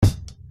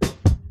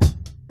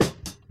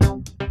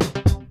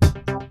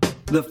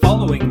The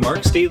following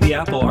Mark's Daily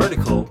Apple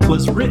article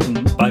was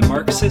written by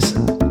Mark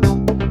Sisson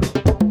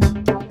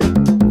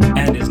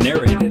and is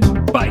narrated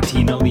by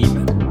Tina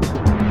Leaman.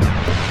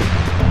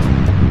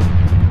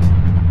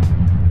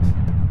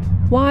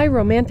 Why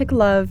romantic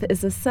love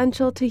is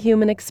essential to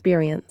human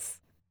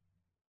experience.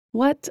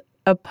 What?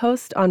 A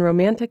post on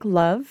romantic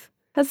love?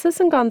 Has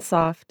Sisson gone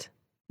soft?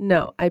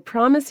 No, I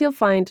promise you'll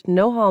find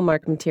no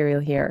Hallmark material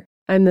here.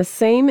 I'm the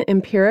same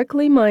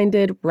empirically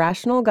minded,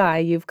 rational guy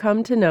you've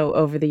come to know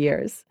over the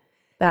years.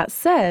 That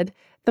said,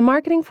 the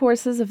marketing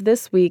forces of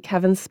this week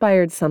have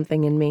inspired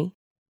something in me.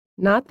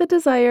 Not the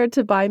desire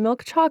to buy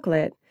milk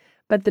chocolate,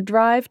 but the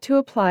drive to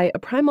apply a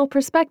primal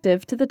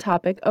perspective to the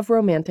topic of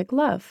romantic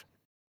love.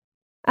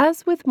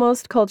 As with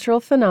most cultural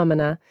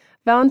phenomena,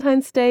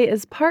 Valentine's Day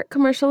is part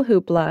commercial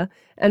hoopla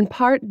and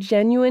part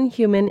genuine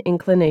human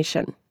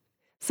inclination.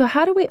 So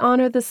how do we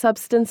honor the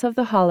substance of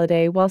the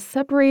holiday while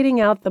separating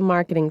out the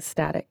marketing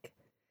static?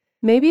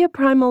 Maybe a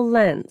primal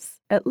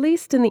lens, at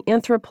least in the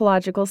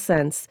anthropological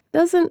sense,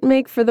 doesn't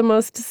make for the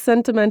most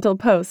sentimental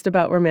post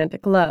about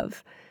romantic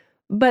love.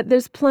 But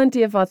there's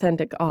plenty of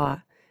authentic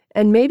awe,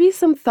 and maybe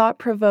some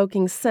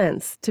thought-provoking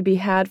sense to be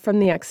had from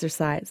the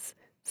exercise.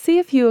 See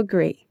if you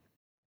agree.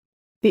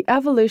 The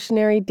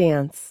evolutionary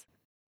dance.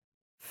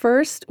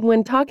 First,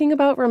 when talking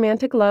about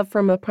romantic love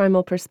from a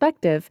primal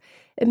perspective,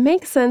 it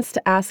makes sense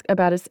to ask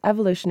about its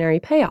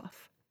evolutionary payoff.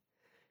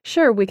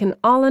 Sure, we can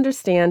all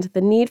understand the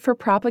need for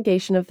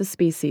propagation of the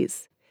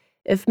species.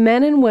 If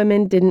men and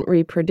women didn't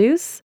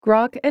reproduce,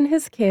 Grok and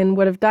his kin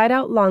would have died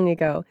out long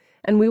ago,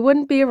 and we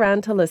wouldn't be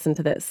around to listen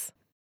to this.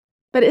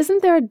 But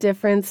isn't there a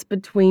difference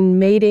between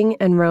mating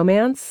and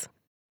romance?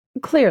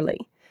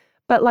 Clearly.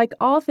 But like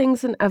all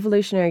things in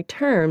evolutionary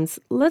terms,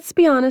 let's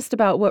be honest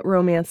about what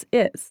romance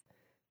is.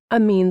 A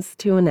means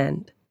to an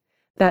end.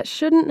 That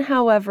shouldn't,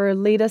 however,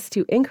 lead us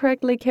to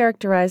incorrectly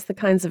characterize the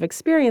kinds of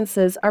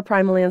experiences our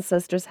primal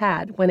ancestors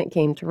had when it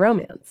came to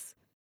romance.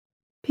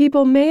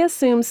 People may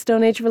assume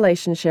Stone Age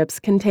relationships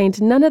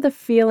contained none of the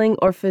feeling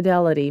or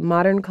fidelity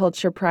modern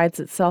culture prides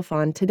itself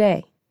on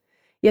today.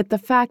 Yet the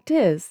fact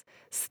is,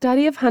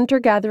 study of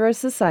hunter-gatherer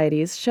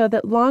societies show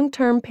that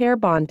long-term pair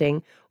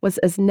bonding was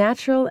as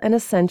natural and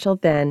essential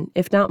then,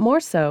 if not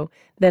more so,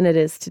 than it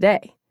is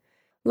today.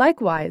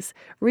 Likewise,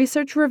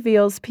 research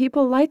reveals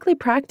people likely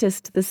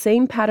practiced the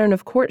same pattern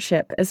of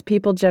courtship as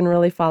people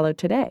generally follow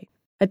today.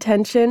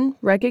 Attention,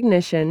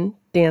 recognition,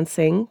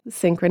 dancing,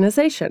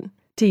 synchronization,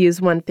 to use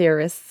one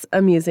theorist's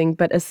amusing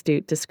but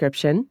astute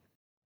description.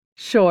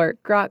 Sure,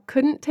 Grok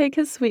couldn't take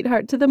his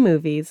sweetheart to the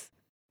movies,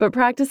 but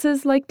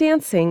practices like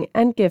dancing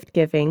and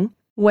gift-giving,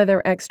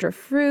 whether extra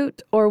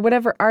fruit or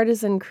whatever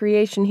artisan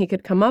creation he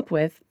could come up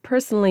with,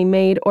 personally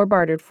made or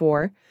bartered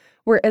for,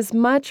 were as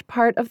much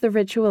part of the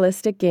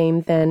ritualistic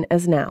game then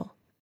as now.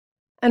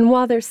 And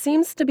while there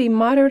seems to be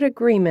moderate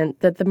agreement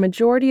that the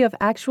majority of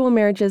actual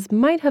marriages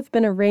might have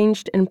been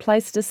arranged in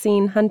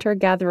Pleistocene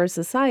hunter-gatherer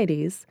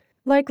societies,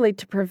 likely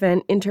to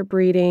prevent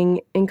interbreeding,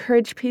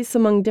 encourage peace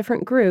among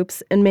different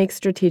groups, and make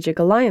strategic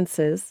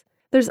alliances,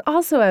 there's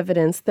also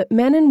evidence that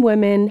men and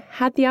women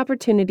had the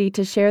opportunity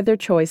to share their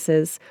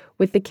choices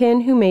with the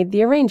kin who made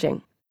the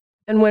arranging.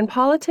 And when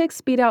politics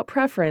beat out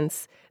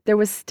preference, there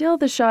was still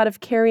the shot of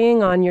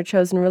carrying on your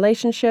chosen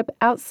relationship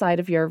outside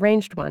of your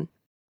arranged one.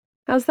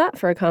 How's that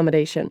for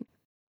accommodation?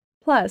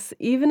 Plus,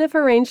 even if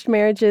arranged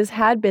marriages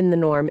had been the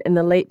norm in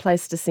the late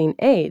Pleistocene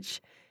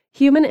age,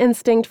 human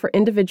instinct for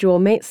individual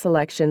mate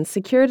selection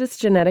secured its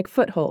genetic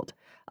foothold,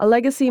 a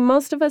legacy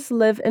most of us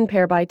live and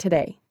pair by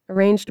today,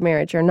 arranged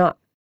marriage or not.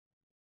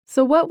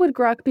 So what would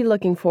Grok be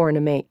looking for in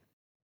a mate?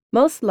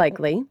 Most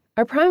likely,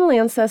 our primal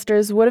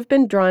ancestors would have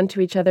been drawn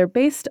to each other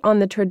based on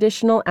the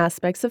traditional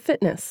aspects of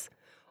fitness,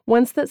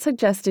 ones that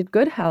suggested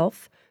good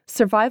health,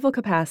 survival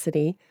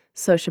capacity,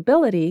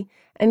 sociability,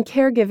 and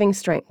caregiving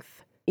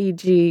strength,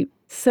 e.g.,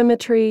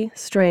 symmetry,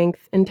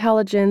 strength,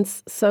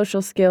 intelligence,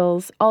 social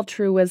skills,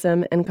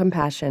 altruism, and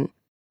compassion.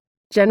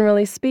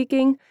 Generally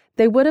speaking,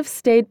 they would have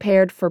stayed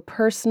paired for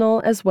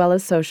personal as well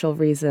as social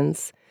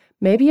reasons,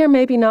 maybe or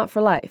maybe not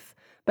for life,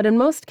 but in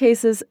most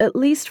cases at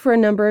least for a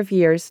number of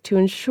years to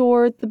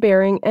ensure the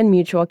bearing and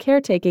mutual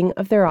caretaking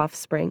of their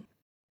offspring.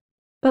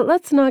 But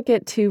let's not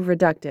get too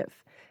reductive.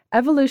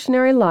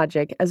 Evolutionary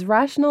logic, as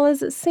rational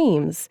as it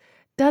seems,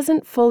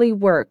 doesn't fully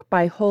work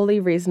by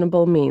wholly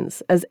reasonable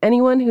means, as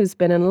anyone who's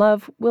been in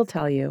love will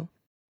tell you.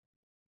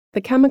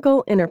 The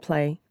chemical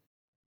interplay.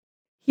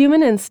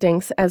 Human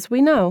instincts, as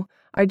we know,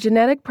 are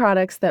genetic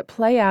products that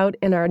play out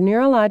in our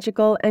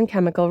neurological and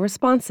chemical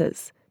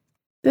responses.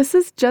 This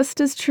is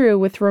just as true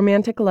with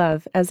romantic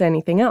love as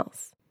anything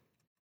else.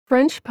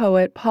 French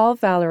poet Paul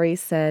Valéry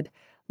said,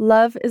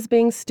 "Love is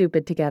being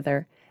stupid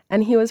together,"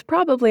 and he was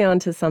probably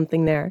onto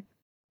something there.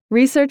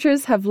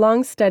 Researchers have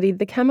long studied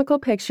the chemical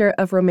picture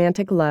of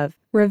romantic love,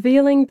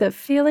 revealing that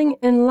feeling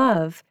in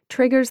love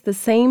triggers the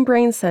same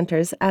brain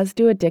centers as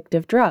do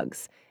addictive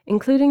drugs,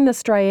 including the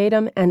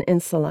striatum and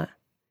insula.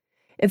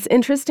 It's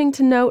interesting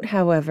to note,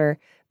 however,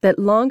 that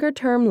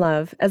longer-term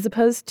love, as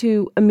opposed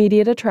to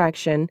immediate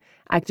attraction,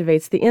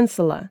 activates the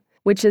insula,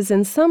 which is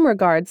in some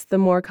regards the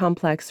more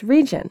complex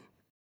region.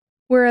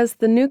 Whereas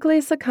the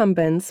nucleus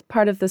accumbens,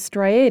 part of the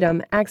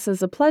striatum, acts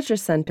as a pleasure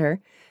center,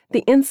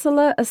 the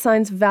insula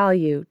assigns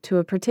value to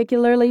a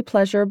particularly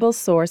pleasurable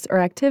source or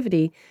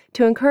activity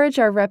to encourage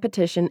our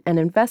repetition and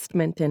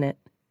investment in it.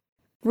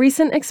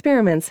 Recent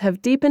experiments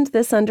have deepened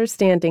this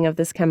understanding of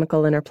this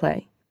chemical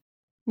interplay.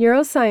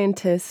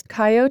 Neuroscientist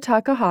Kaio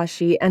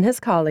Takahashi and his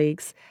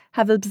colleagues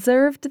have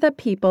observed that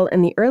people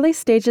in the early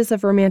stages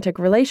of romantic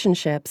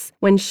relationships,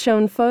 when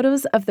shown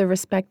photos of their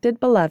respected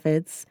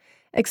beloveds,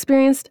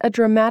 experienced a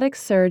dramatic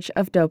surge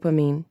of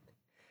dopamine.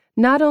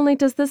 Not only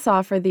does this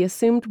offer the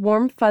assumed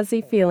warm,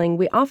 fuzzy feeling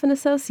we often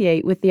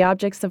associate with the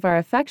objects of our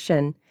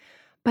affection,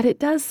 but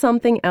it does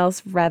something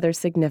else rather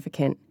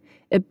significant.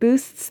 It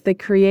boosts the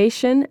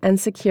creation and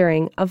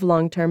securing of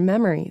long-term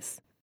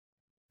memories.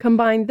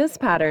 Combine this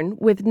pattern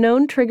with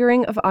known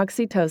triggering of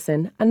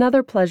oxytocin,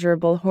 another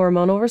pleasurable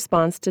hormonal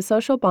response to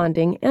social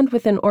bonding and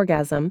within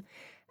orgasm,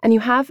 and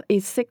you have a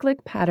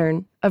cyclic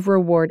pattern of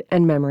reward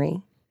and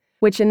memory,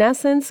 which in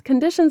essence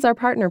conditions our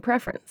partner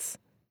preference.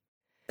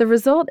 The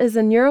result is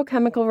a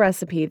neurochemical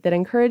recipe that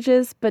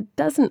encourages, but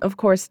doesn't, of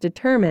course,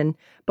 determine,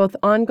 both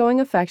ongoing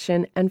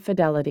affection and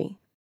fidelity.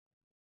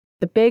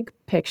 The big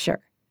picture.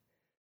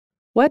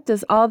 What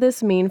does all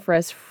this mean for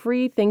us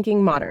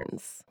free-thinking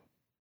moderns?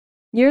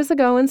 Years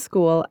ago in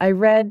school, I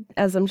read,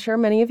 as I'm sure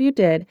many of you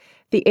did,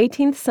 the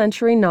 18th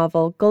century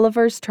novel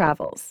Gulliver's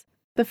Travels,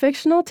 the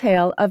fictional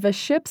tale of a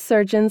ship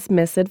surgeon's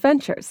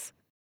misadventures.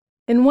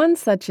 In one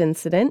such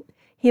incident,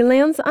 he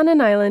lands on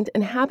an island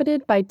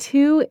inhabited by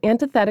two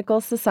antithetical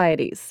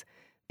societies: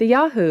 the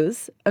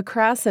Yahoos, a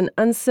crass and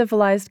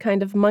uncivilized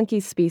kind of monkey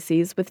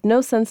species with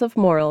no sense of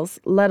morals,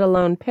 let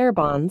alone pair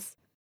bonds,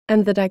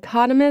 and the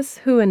dichotomous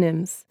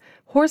Houyhnhnms,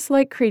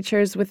 horse-like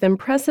creatures with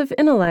impressive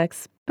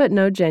intellects but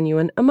no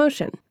genuine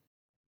emotion.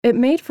 It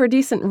made for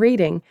decent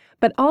reading,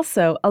 but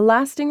also a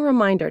lasting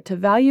reminder to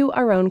value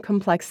our own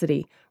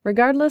complexity,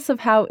 regardless of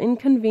how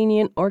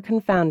inconvenient or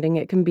confounding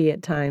it can be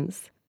at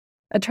times.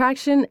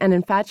 Attraction and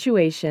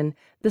infatuation,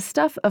 the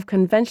stuff of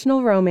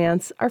conventional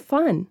romance, are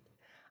fun.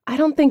 I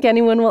don't think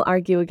anyone will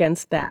argue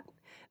against that.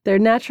 They're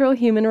natural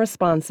human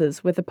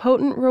responses with a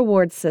potent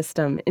reward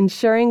system,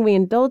 ensuring we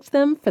indulge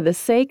them for the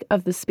sake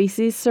of the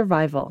species'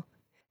 survival.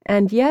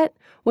 And yet,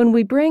 when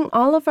we bring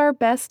all of our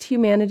best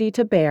humanity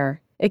to bear,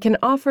 it can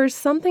offer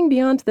something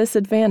beyond this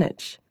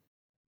advantage.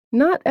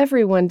 Not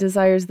everyone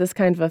desires this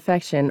kind of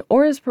affection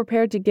or is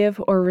prepared to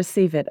give or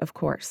receive it, of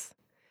course.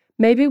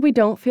 Maybe we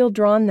don't feel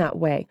drawn that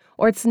way,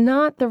 or it's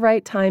not the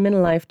right time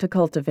in life to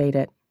cultivate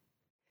it.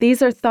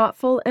 These are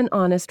thoughtful and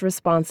honest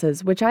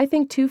responses, which I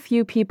think too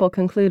few people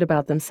conclude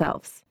about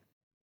themselves.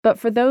 But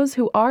for those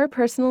who are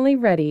personally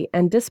ready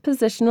and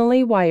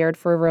dispositionally wired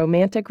for a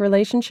romantic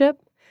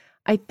relationship,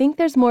 I think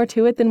there's more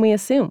to it than we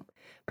assume,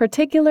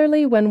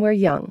 particularly when we're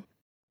young.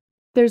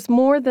 There's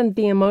more than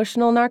the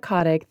emotional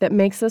narcotic that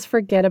makes us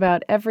forget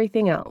about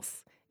everything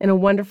else in a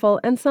wonderful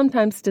and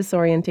sometimes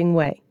disorienting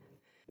way.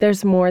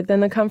 There's more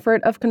than the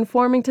comfort of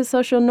conforming to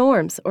social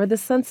norms or the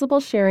sensible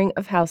sharing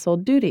of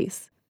household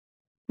duties.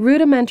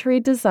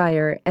 Rudimentary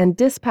desire and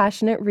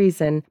dispassionate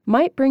reason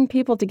might bring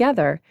people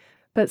together,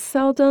 but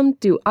seldom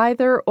do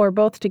either or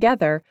both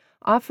together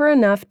offer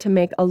enough to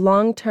make a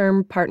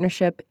long-term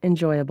partnership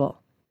enjoyable.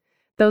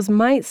 Those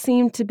might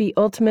seem to be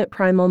ultimate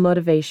primal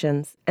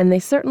motivations, and they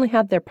certainly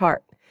had their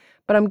part,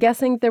 but I'm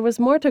guessing there was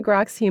more to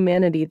Grok's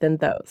humanity than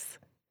those.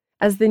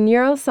 As the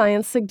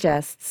neuroscience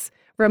suggests,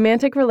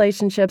 romantic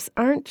relationships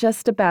aren't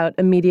just about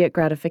immediate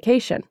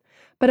gratification,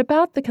 but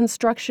about the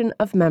construction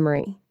of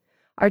memory.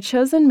 Our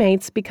chosen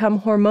mates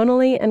become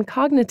hormonally and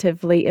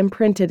cognitively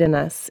imprinted in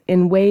us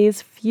in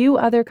ways few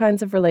other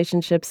kinds of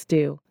relationships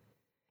do.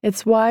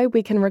 It's why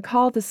we can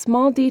recall the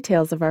small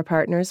details of our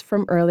partners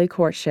from early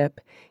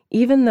courtship,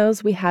 even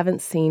those we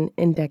haven't seen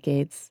in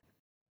decades.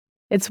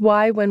 It's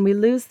why when we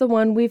lose the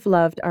one we've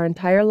loved our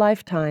entire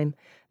lifetime,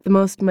 the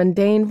most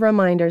mundane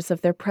reminders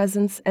of their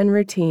presence and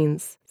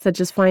routines, such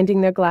as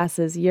finding their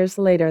glasses years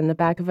later in the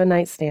back of a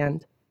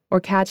nightstand, or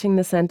catching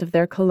the scent of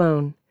their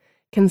cologne,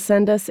 can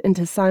send us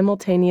into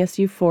simultaneous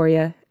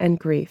euphoria and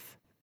grief.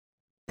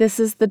 This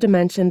is the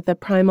dimension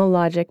that primal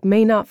logic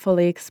may not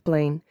fully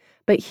explain,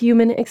 but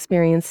human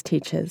experience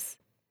teaches.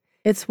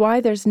 It's why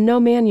there's no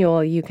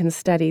manual you can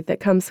study that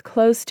comes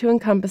close to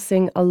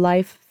encompassing a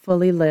life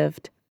fully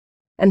lived,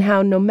 and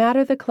how no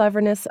matter the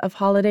cleverness of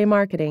holiday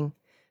marketing,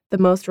 the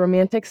most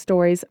romantic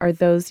stories are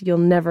those you'll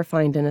never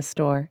find in a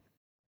store.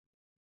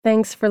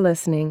 Thanks for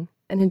listening,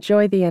 and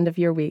enjoy the end of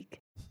your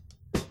week.